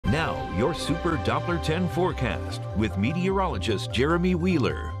Now, your Super Doppler 10 forecast with meteorologist Jeremy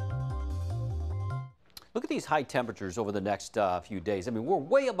Wheeler. Look at these high temperatures over the next few days. I mean, we're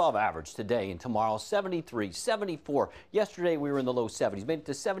way above average today and tomorrow. 73, 74. Yesterday, we were in the low 70s. Made it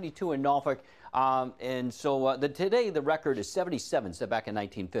to 72 in Norfolk. Today, the record is 77, set back in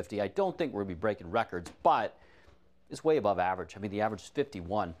 1950. I don't think we're going to be breaking records, but it's way above average. I mean, the average is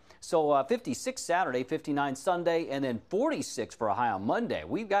 51. So 56 Saturday, 59 Sunday, and then 46 for a high on Monday.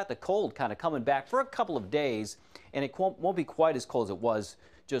 We've got the cold kind of coming back for a couple of days, and it won't be quite as cold as it was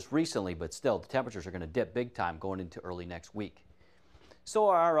just recently, but still, the temperatures are going to dip big time going into early next week. So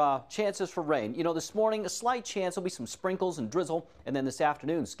our chances for rain, you know, this morning, a slight chance. There'll be some sprinkles and drizzle, and then this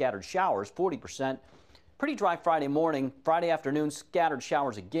afternoon, scattered showers, 40%. Pretty dry Friday morning. Friday afternoon, scattered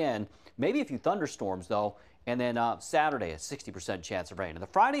showers again. Maybe a few thunderstorms, though. And then Saturday, a 60% chance of rain. And the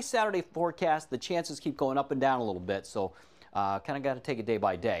Friday, Saturday forecast, the chances keep going up and down a little bit. So kind of got to take it day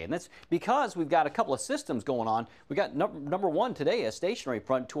by day. And that's because we've got a couple of systems going on. We got number one today, a stationary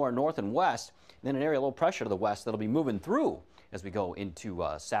front to our north and west, and then an area of low pressure to the west that'll be moving through as we go into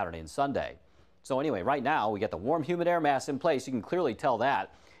Saturday and Sunday. So anyway, right now we got the warm, humid air mass in place. You can clearly tell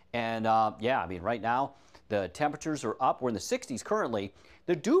that. And yeah, I mean, right now the temperatures are up. We're in the 60s currently.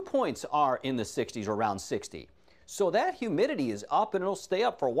 The dew points are in the 60s or around 60. So that humidity is up and it'll stay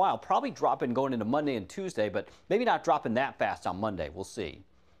up for a while, probably dropping going into Monday and Tuesday, but maybe not dropping that fast on Monday. We'll see.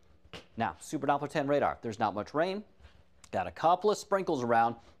 Now, Super Doppler 10 radar. There's not much rain. Got a couple of sprinkles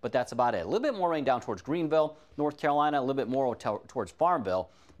around, but that's about it. A little bit more rain down towards Greenville, North Carolina, a little bit more towards Farmville,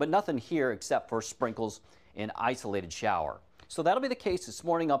 but nothing here except for sprinkles and isolated shower. So that'll be the case this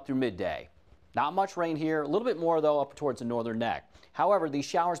morning up through midday. Not much rain here, a little bit more though up towards the northern neck. However, these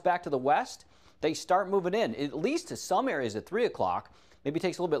showers back to the west, they start moving in, at least to some areas at 3 o'clock. Maybe it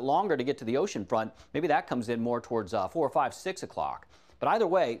takes a little bit longer to get to the ocean front. Maybe that comes in more towards 4 or 5, 6 o'clock. But either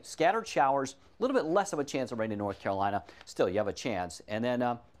way, scattered showers, a little bit less of a chance of rain in North Carolina. Still, you have a chance. And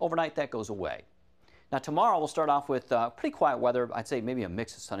then overnight, that goes away. Now, tomorrow, we'll start off with pretty quiet weather. I'd say maybe a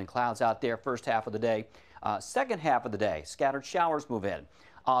mix of sun and clouds out there first half of the day. Second half of the day, scattered showers move in.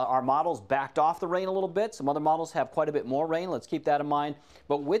 Our models backed off the rain a little bit. Some other models have quite a bit more rain. Let's keep that in mind.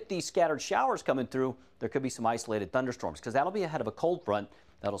 But with these scattered showers coming through, there could be some isolated thunderstorms because that'll be ahead of a cold front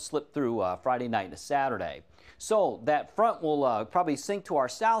that'll slip through Friday night into Saturday. So that front will probably sink to our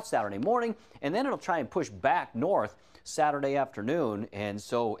south Saturday morning, and then it'll try and push back north Saturday afternoon. And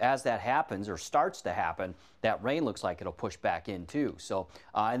so as that happens or starts to happen, that rain looks like it'll push back in too. So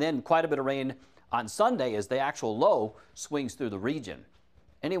and then quite a bit of rain on Sunday as the actual low swings through the region.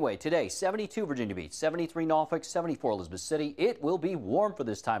 Anyway, today, 72 Virginia Beach, 73 Norfolk, 74 Elizabeth City. It will be warm for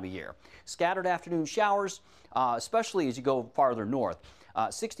this time of year. Scattered afternoon showers, especially as you go farther north.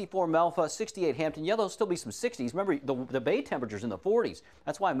 64 Melfa, 68 Hampton. Yeah, there'll still be some 60s. Remember, the bay temperature's in the 40s.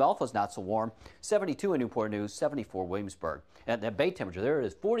 That's why Melfa's not so warm. 72 in Newport News, 74 Williamsburg. And the bay temperature, there it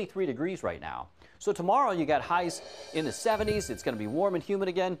is, 43 degrees right now. So tomorrow you got highs in the 70s. It's going to be warm and humid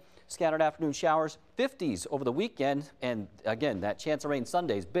again. Scattered afternoon showers, 50s over the weekend. And again, that chance of rain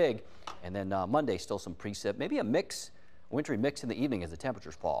Sunday is big. And then Monday, still some precip. Maybe a mix, wintry mix in the evening as the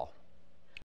temperatures fall.